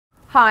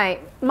Hi,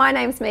 my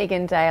name's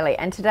Megan Daley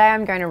and today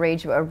I'm going to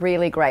read you a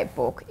really great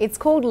book. It's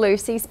called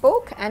Lucy's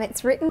Book and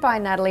it's written by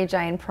Natalie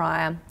Jane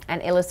Prior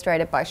and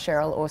illustrated by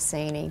Cheryl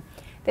Orsini.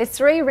 There's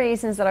three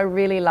reasons that I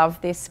really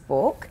love this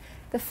book.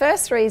 The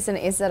first reason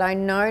is that I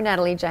know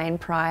Natalie Jane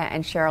Prior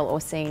and Cheryl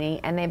Orsini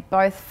and they're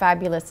both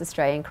fabulous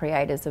Australian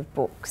creators of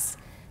books.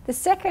 The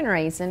second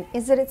reason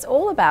is that it's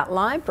all about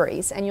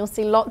libraries and you'll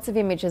see lots of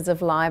images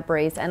of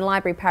libraries and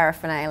library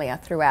paraphernalia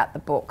throughout the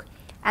book.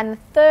 And the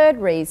third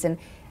reason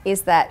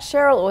is that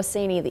Cheryl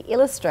Orsini, the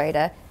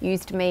illustrator,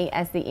 used me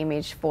as the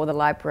image for the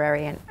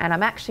Librarian, and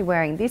I'm actually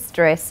wearing this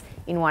dress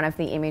in one of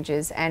the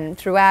images, and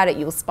throughout it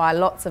you'll spy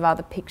lots of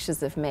other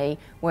pictures of me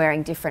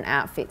wearing different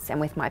outfits and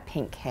with my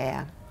pink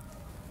hair.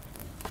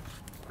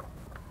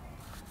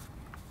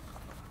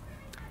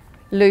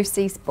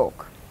 Lucy's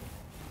Book.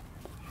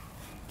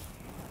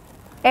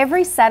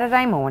 Every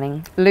Saturday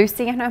morning,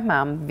 Lucy and her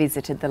mum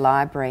visited the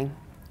library.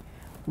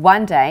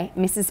 One day,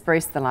 Mrs.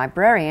 Bruce, the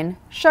librarian,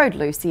 showed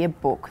Lucy a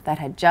book that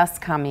had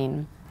just come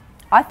in.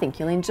 "I think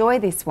you'll enjoy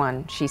this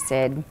one," she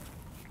said.